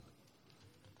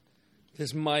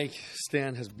This mic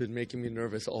stand has been making me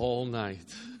nervous all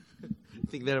night. I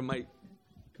think that it might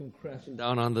come crashing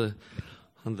down on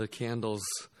the candles.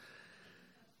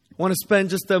 I want to spend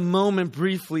just a moment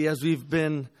briefly as we've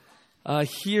been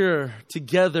here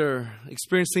together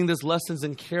experiencing these lessons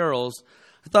and carols.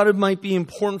 I thought it might be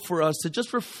important for us to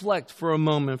just reflect for a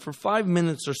moment, for 5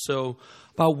 minutes or so,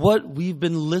 about what we've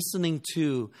been listening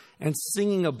to and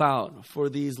singing about for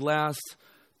these last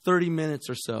 30 minutes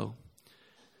or so.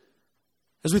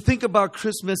 As we think about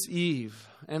Christmas Eve,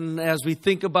 and as we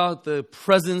think about the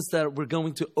presents that we're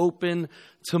going to open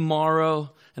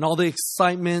tomorrow, and all the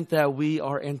excitement that we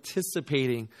are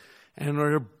anticipating, and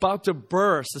we're about to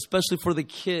burst, especially for the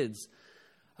kids,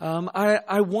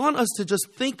 I want us to just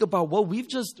think about what we've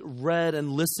just read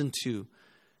and listened to.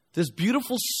 This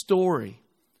beautiful story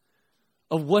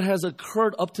of what has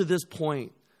occurred up to this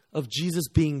point of Jesus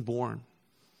being born.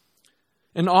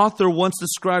 An author once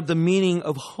described the meaning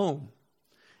of home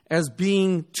as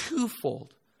being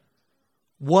twofold.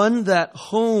 One, that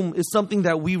home is something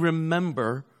that we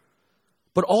remember,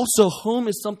 but also home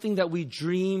is something that we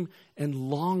dream and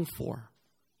long for.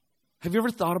 Have you ever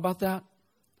thought about that?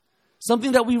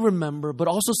 Something that we remember, but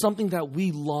also something that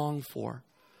we long for.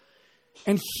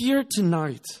 And here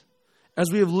tonight,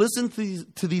 as we have listened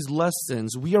to these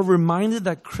lessons, we are reminded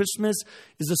that Christmas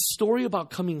is a story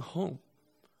about coming home.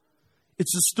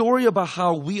 It's a story about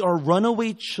how we are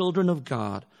runaway children of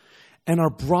God and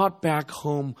are brought back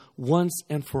home once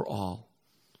and for all.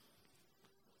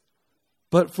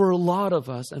 But for a lot of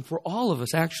us, and for all of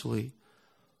us actually,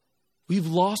 we've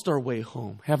lost our way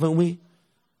home, haven't we?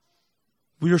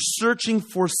 We are searching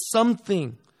for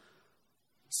something,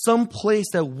 some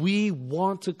place that we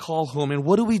want to call home. And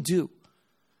what do?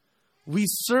 We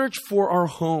search for our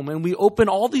home and we open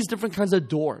all these different kinds of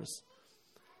doors.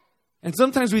 And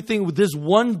sometimes we think with this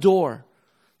one door,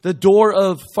 the door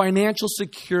of financial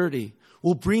security,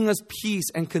 will bring us peace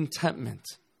and contentment.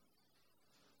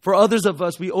 For others of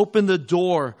us, we open the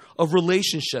door of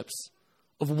relationships,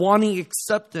 of wanting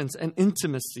acceptance and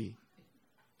intimacy.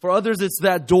 For others, it's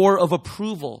that door of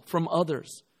approval from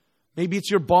others. Maybe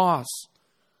it's your boss,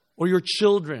 or your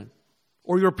children,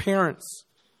 or your parents.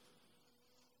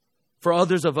 For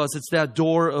others of us, it's that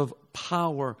door of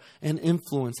power and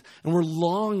influence. And we're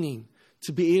longing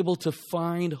to be able to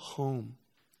find home.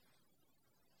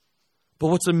 But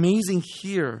what's amazing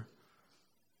here,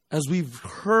 as we've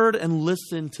heard and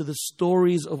listened to the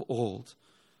stories of old,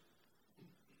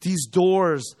 these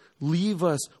doors leave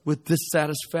us with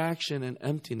dissatisfaction and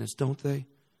emptiness, don't they?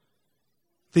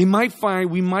 We might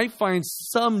find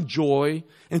some joy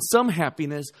and some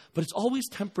happiness, but it's always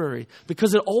temporary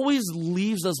because it always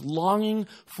leaves us longing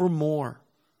for more.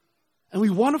 And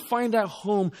we want to find that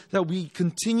home that we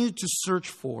continue to search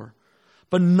for,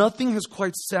 but nothing has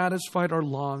quite satisfied our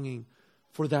longing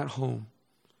for that home.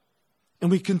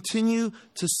 And we continue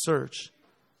to search.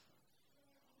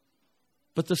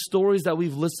 But the stories that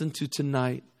we've listened to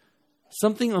tonight,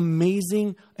 something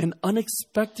amazing and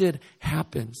unexpected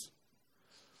happens.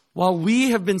 While we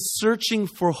have been searching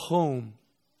for home,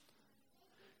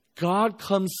 God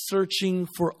comes searching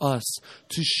for us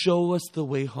to show us the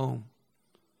way home.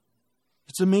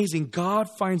 It's amazing. God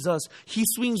finds us. He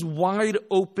swings wide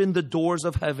open the doors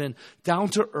of heaven down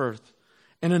to earth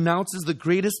and announces the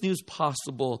greatest news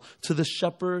possible to the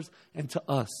shepherds and to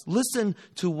us. Listen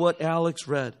to what Alex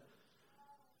read.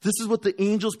 This is what the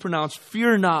angels pronounced: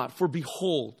 "Fear not, for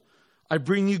behold, I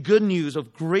bring you good news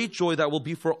of great joy that will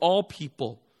be for all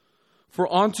people.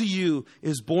 For unto you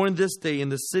is born this day in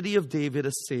the city of David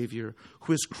a Savior,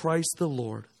 who is Christ the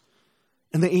Lord."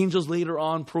 And the angels later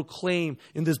on proclaim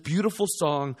in this beautiful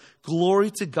song, "Glory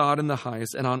to God in the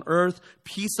highest, and on earth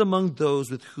peace among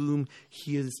those with whom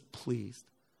He is pleased."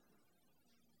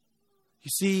 You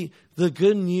see, the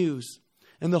good news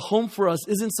and the home for us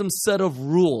isn't some set of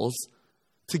rules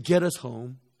to get us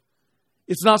home.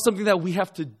 It's not something that we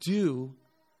have to do,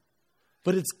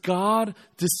 but it's God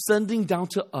descending down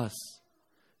to us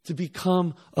to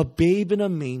become a babe in a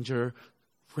manger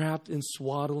wrapped in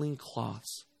swaddling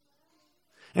cloths.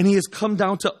 And He has come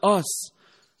down to us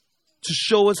to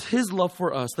show us His love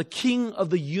for us. The King of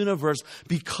the universe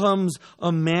becomes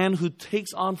a man who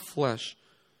takes on flesh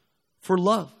for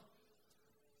love,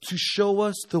 to show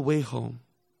us the way home.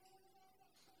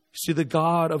 You see, the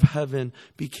God of heaven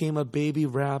became a baby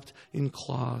wrapped in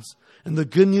cloths. And the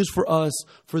good news for us,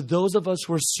 for those of us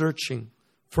who are searching,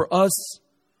 for us,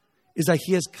 is that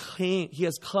He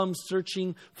has come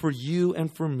searching for you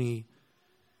and for me.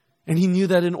 And He knew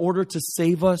that in order to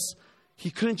save us, He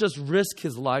couldn't just risk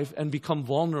His life and become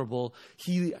vulnerable.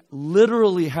 He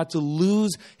literally had to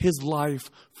lose His life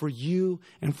for you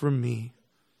and for me.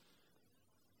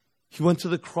 He went to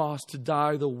the cross to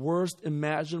die the worst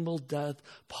imaginable death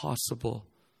possible.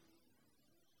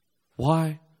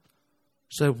 Why?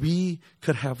 So that we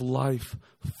could have life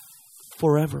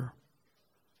forever.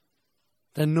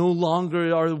 That no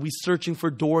longer are we searching for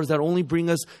doors that only bring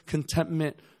us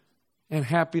contentment and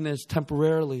happiness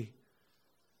temporarily.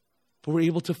 But we're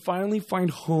able to finally find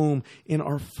home in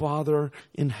our Father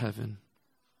in heaven.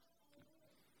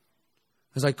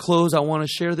 As I close, I want to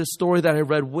share this story that I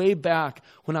read way back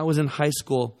when I was in high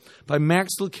school by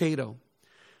Max Lucado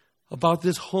about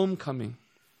this homecoming.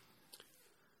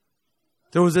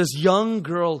 There was this young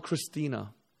girl,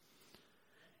 Christina,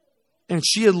 and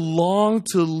she had longed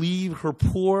to leave her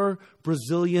poor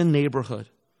Brazilian neighborhood,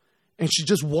 and she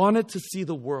just wanted to see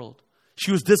the world.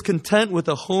 She was discontent with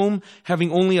a home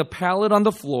having only a pallet on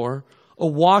the floor, a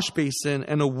wash basin,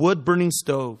 and a wood-burning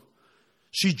stove.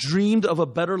 She dreamed of a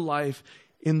better life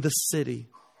in the city.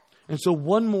 And so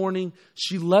one morning,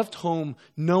 she left home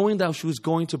knowing that she was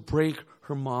going to break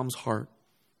her mom's heart.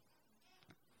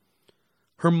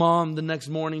 Her mom, the next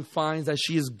morning, finds that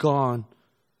she is gone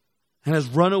and has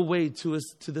run away to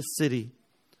the city.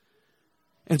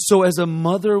 And so as a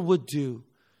mother would do,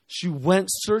 she went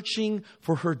searching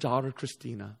for her daughter,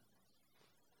 Christina.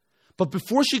 But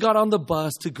before she got on the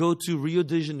bus to go to Rio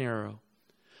de Janeiro,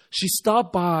 she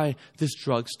stopped by this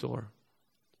drugstore.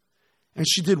 And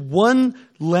she did one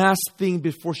last thing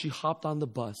before she hopped on the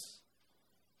bus.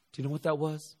 Do you know what that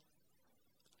was?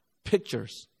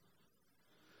 Pictures.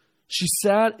 She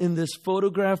sat in this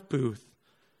photograph booth,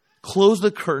 closed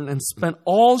the curtain, and spent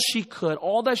all she could,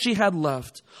 all that she had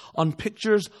left, on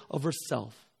pictures of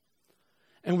herself.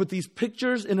 And with these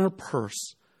pictures in her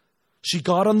purse, she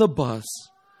got on the bus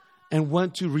and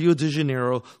went to Rio de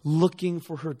Janeiro looking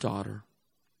for her daughter.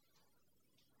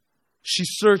 She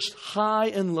searched high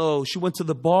and low. She went to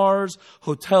the bars,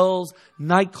 hotels,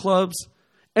 nightclubs,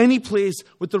 any place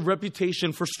with a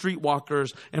reputation for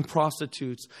streetwalkers and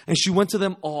prostitutes. And she went to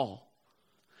them all.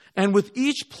 And with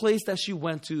each place that she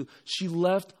went to, she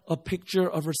left a picture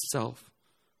of herself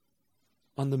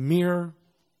on the mirror,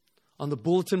 on the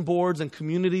bulletin boards and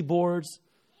community boards,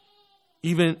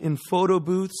 even in photo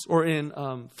booths or in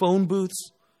phone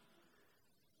booths.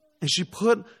 And she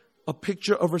put a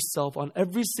picture of herself on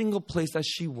every single place that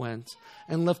she went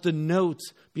and left a note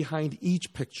behind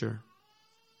each picture.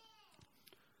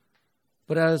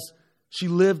 But as she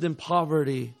lived in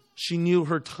poverty, she knew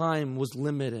her time was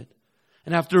limited.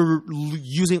 And after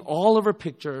using all of her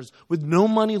pictures with no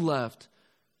money left,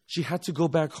 she had to go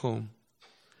back home.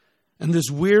 And this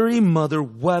weary mother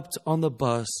wept on the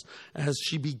bus as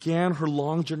she began her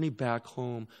long journey back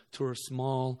home to her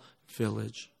small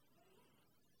village.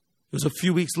 It was a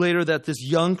few weeks later that this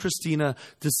young Christina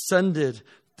descended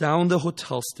down the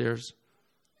hotel stairs.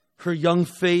 Her young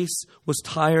face was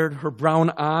tired. Her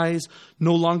brown eyes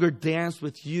no longer danced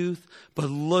with youth, but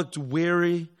looked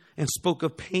weary and spoke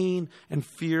of pain and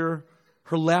fear.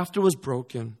 Her laughter was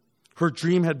broken. Her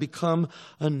dream had become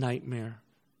a nightmare.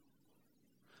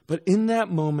 But in that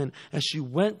moment, as she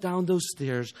went down those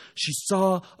stairs, she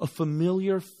saw a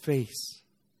familiar face.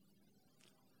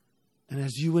 And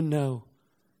as you would know,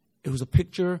 it was a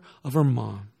picture of her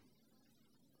mom.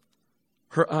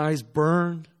 Her eyes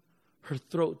burned, her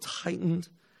throat tightened,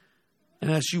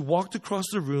 and as she walked across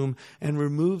the room and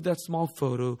removed that small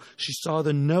photo, she saw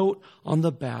the note on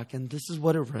the back, and this is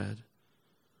what it read.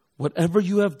 Whatever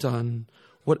you have done,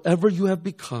 whatever you have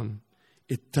become,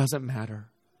 it doesn't matter.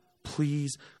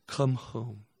 Please come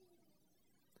home.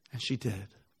 And she did.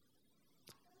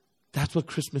 That's what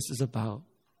Christmas is about,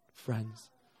 friends.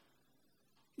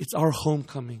 It's our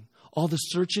homecoming. All the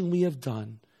searching we have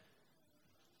done.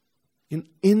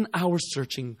 In our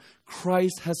searching,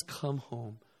 Christ has come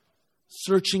home,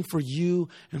 searching for you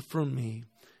and for me.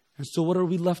 And so what are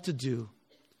we left to do?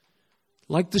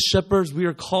 Like the shepherds, we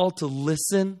are called to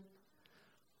listen.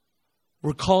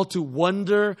 We're called to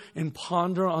wonder and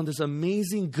ponder on this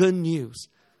amazing good news.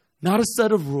 Not a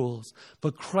set of rules,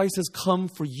 but Christ has come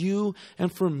for you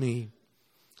and for me.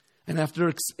 And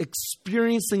after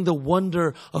experiencing the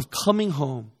wonder of coming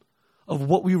home, of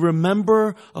what we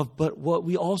remember, but what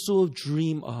we also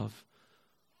dream of,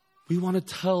 we want to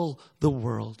tell the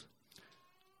world.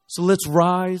 So let's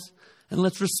rise and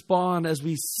let's respond as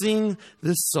we sing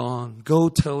this song, Go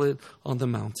Tell It on the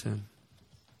Mountain.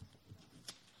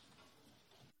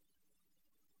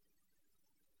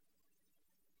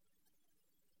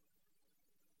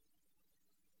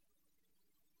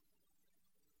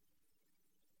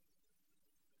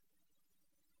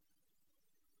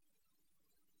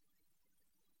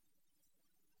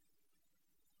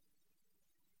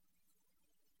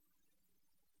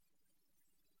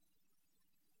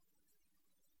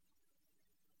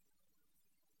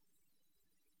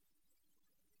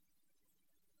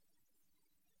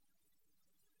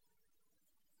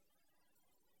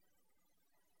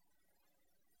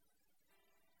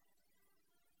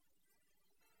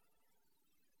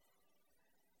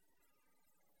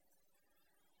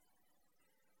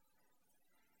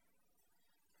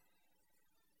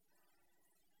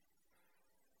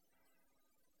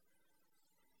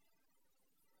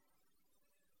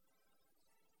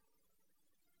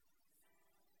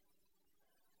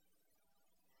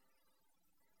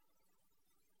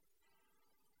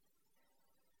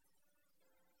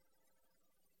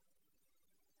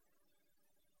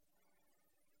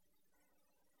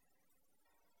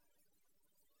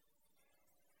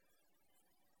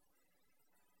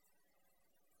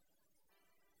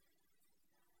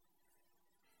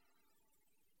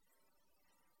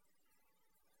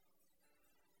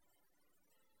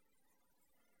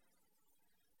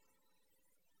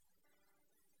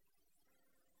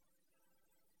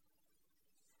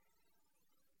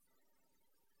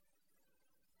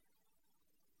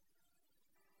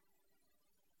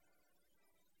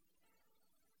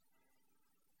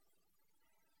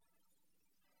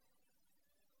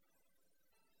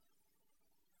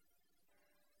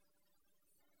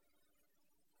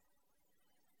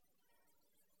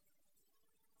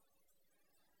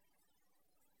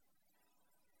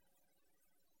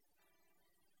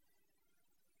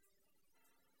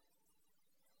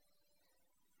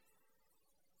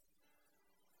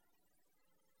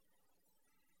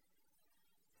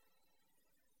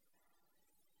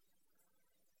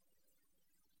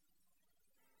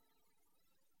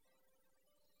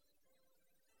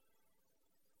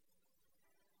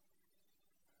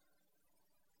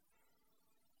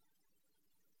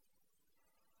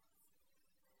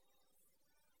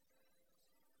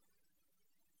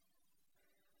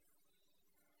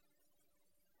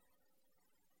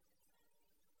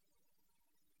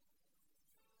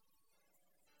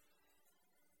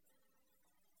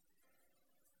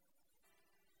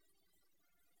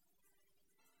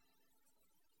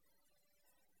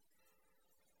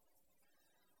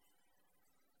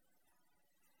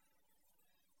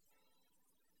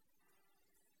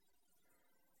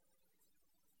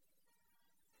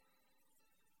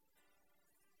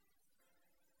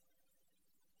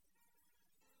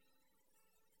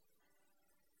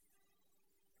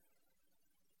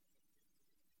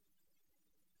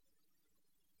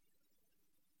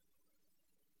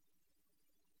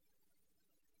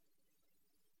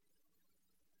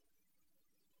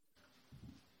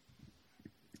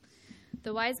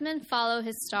 The wise men follow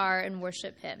his star and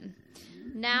worship him.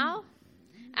 Now,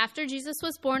 after Jesus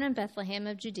was born in Bethlehem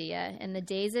of Judea in the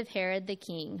days of Herod the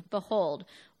king, behold,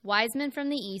 wise men from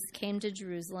the east came to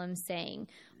Jerusalem, saying,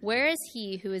 "Where is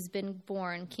he who has been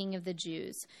born King of the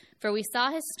Jews? For we saw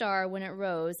his star when it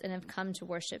rose and have come to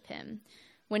worship him."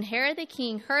 When Herod the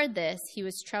king heard this, he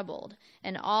was troubled,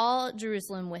 and all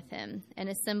Jerusalem with him. And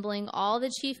assembling all the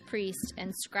chief priests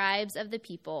and scribes of the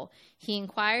people, he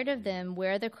inquired of them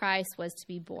where the Christ was to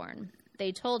be born.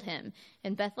 They told him,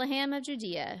 "In Bethlehem of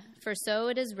Judea, for so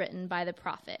it is written by the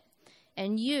prophet.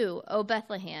 And you, O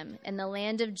Bethlehem, in the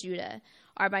land of Judah,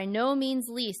 are by no means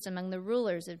least among the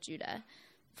rulers of Judah.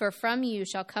 For from you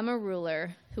shall come a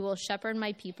ruler who will shepherd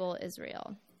my people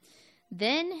Israel."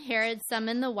 Then Herod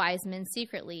summoned the wise men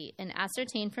secretly and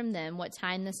ascertained from them what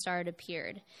time the star had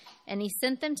appeared. And he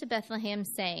sent them to Bethlehem,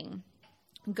 saying,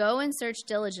 "Go and search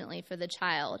diligently for the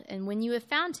child, and when you have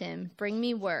found him, bring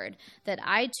me word, that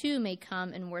I too may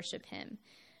come and worship him."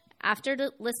 After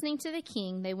listening to the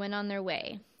king, they went on their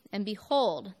way. And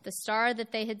behold, the star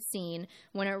that they had seen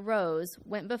when it rose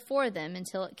went before them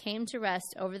until it came to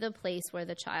rest over the place where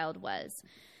the child was.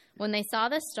 When they saw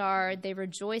the star, they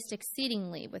rejoiced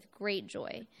exceedingly with great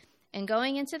joy. And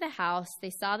going into the house, they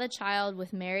saw the child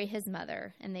with Mary his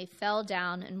mother, and they fell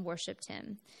down and worshipped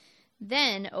him.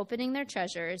 Then, opening their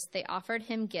treasures, they offered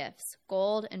him gifts,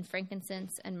 gold and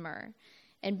frankincense and myrrh.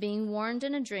 And being warned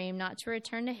in a dream not to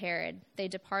return to Herod, they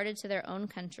departed to their own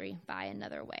country by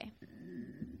another way.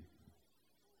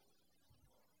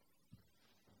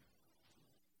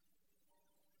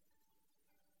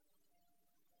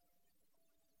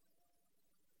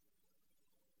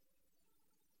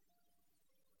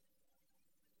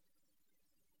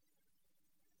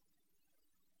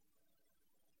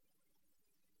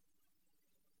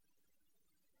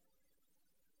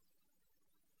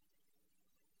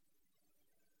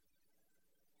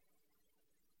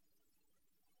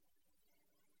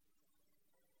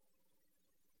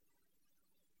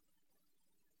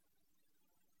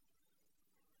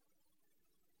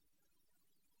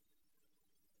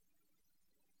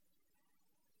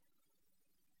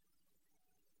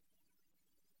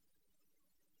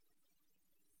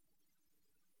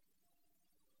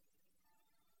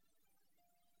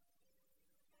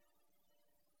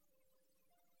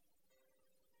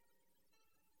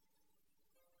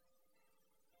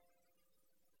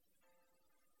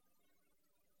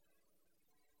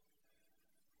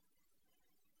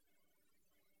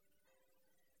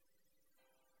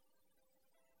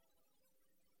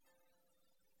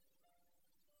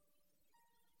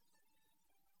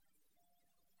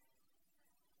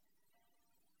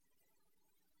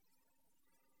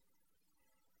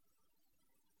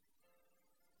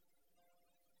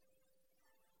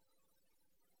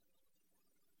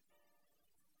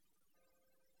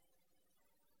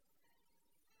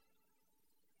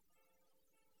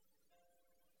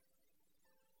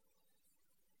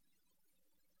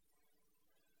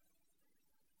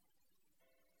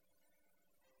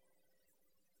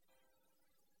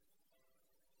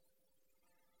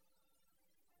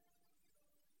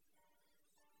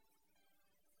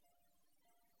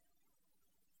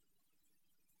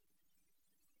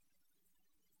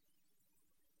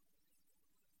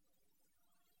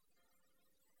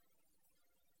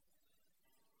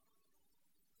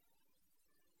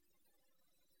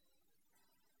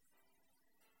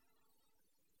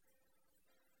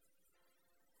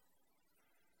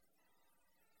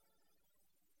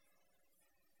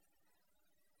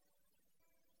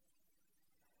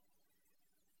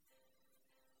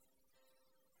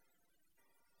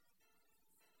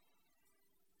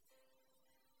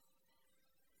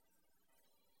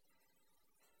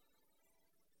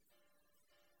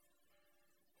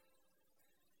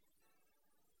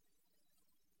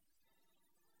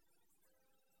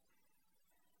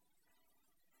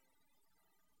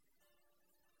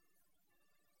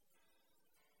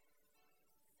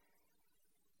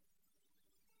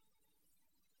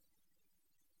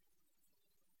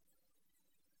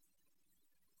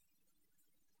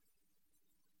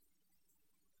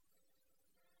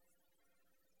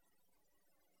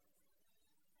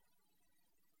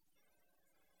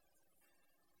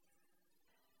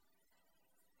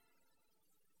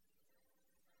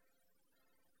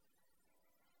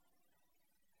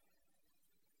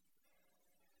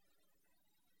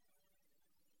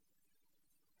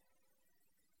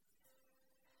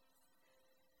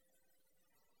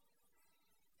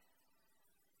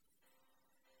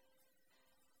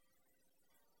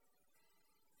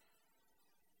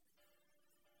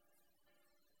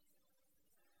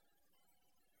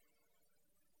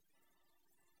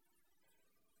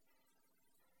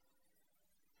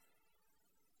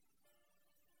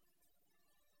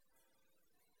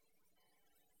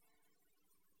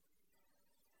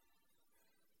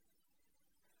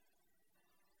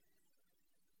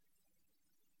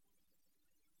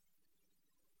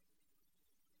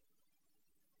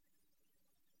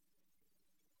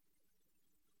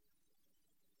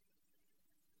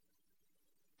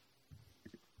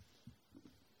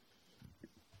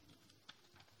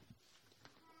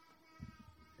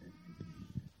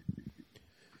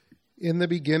 In the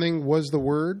beginning was the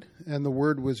Word, and the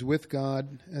Word was with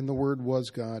God, and the Word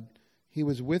was God. He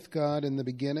was with God in the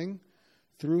beginning.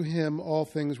 Through him all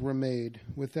things were made.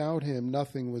 Without him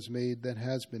nothing was made that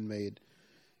has been made.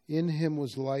 In him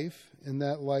was life, and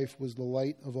that life was the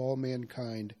light of all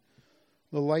mankind.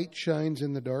 The light shines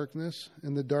in the darkness,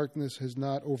 and the darkness has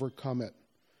not overcome it.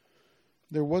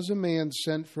 There was a man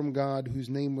sent from God whose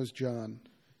name was John.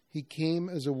 He came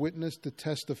as a witness to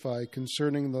testify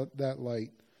concerning that light,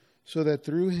 so that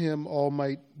through him all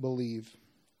might believe.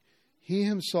 He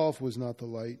himself was not the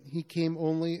light. He came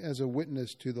only as a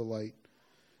witness to the light.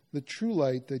 The true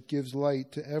light that gives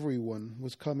light to everyone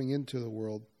was coming into the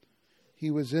world. He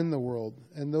was in the world,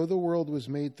 and though the world was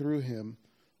made through him,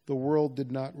 the world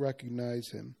did not recognize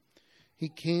him. He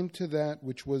came to that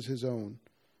which was his own,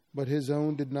 but his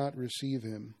own did not receive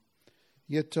him.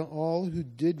 Yet to all who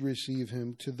did receive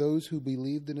him, to those who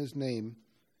believed in his name,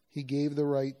 he gave the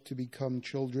right to become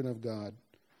children of God.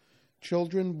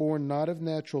 Children born not of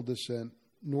natural descent,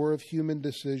 nor of human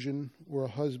decision or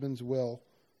a husband's will,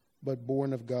 but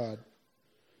born of God.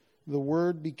 The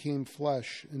Word became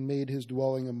flesh and made his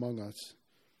dwelling among us.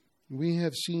 We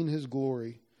have seen his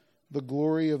glory, the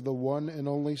glory of the one and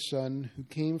only Son, who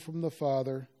came from the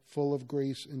Father, full of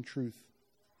grace and truth.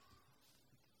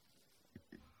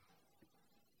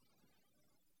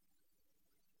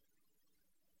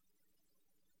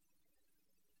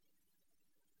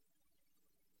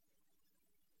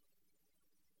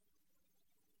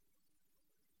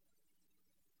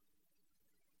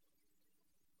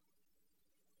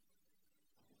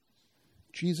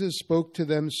 Jesus spoke to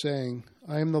them, saying,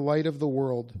 I am the light of the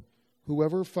world.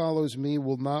 Whoever follows me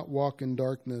will not walk in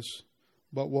darkness,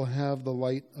 but will have the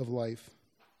light of life.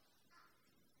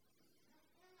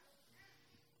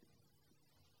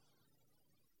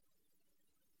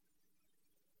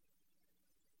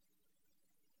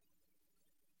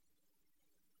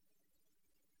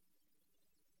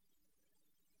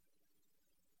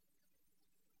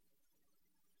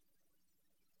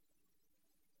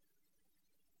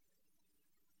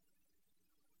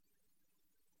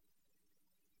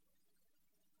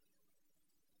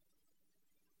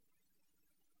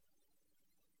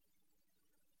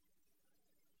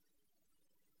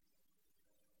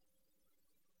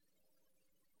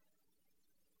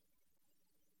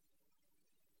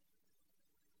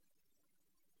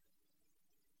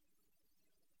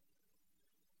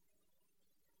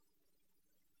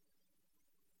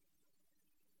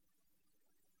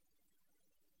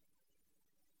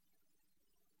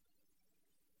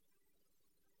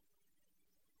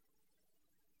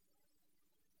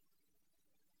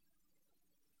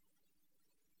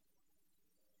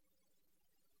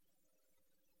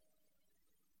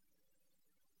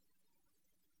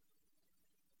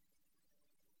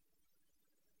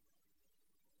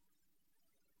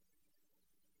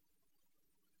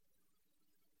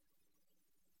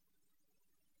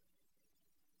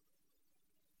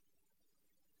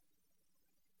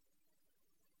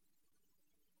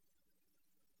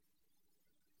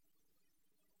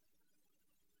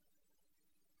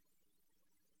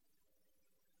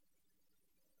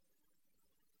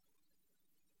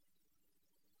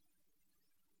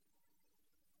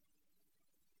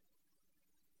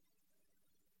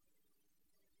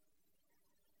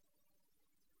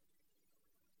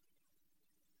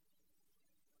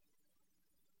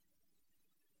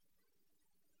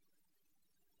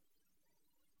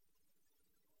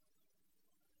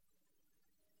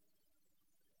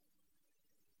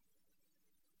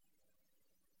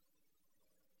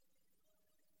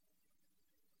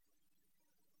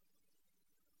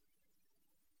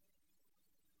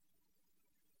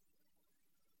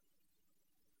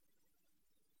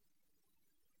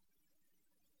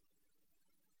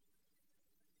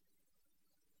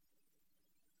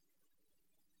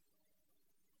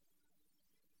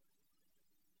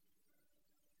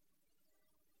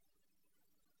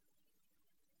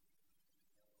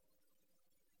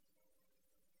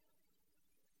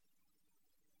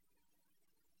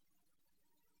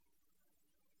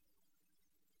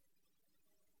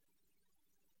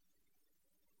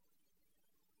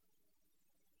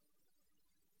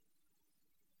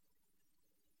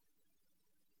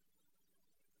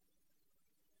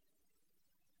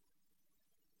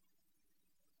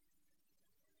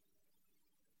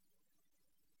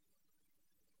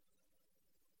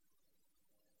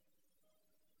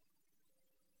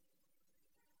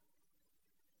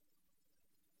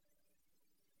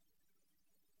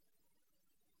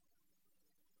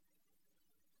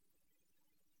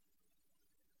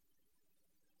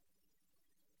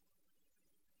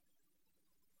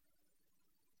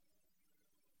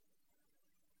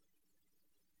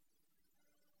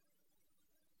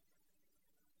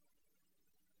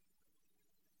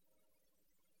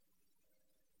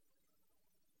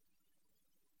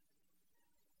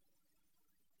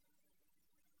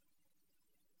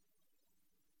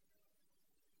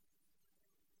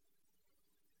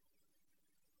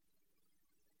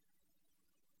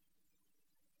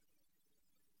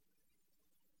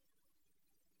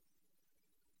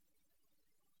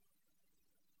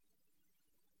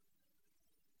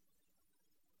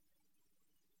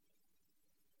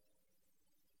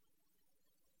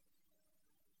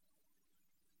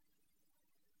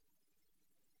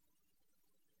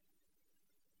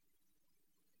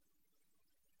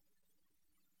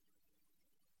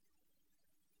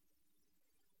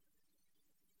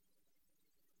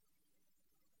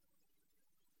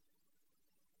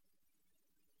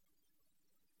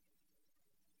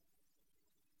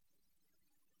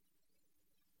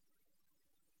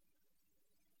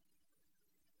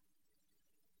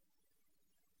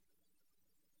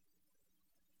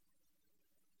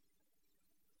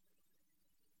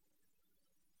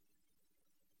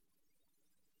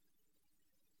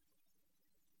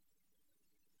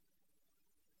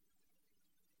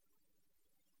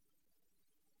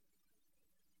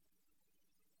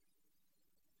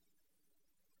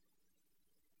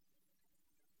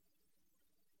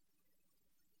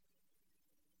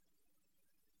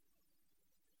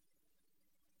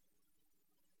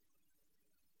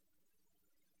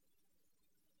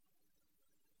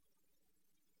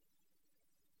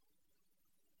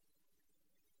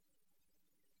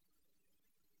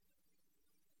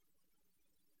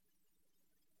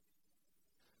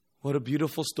 What a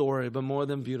beautiful story, but more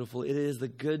than beautiful, it is the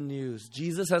good news.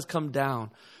 Jesus has come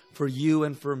down for you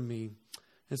and for me.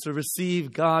 And so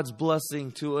receive God's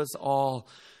blessing to us all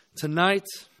tonight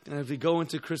and as we go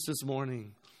into Christmas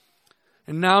morning.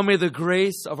 And now may the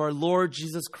grace of our Lord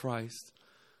Jesus Christ,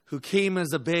 who came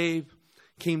as a babe,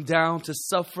 came down to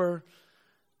suffer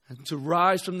and to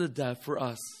rise from the dead for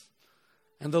us,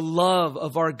 and the love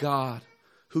of our God,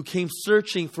 who came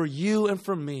searching for you and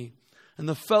for me, and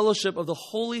the fellowship of the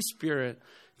Holy Spirit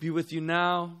be with you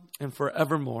now and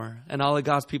forevermore. And all of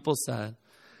God's people said,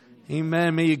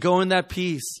 Amen. May you go in that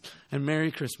peace, and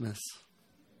Merry Christmas.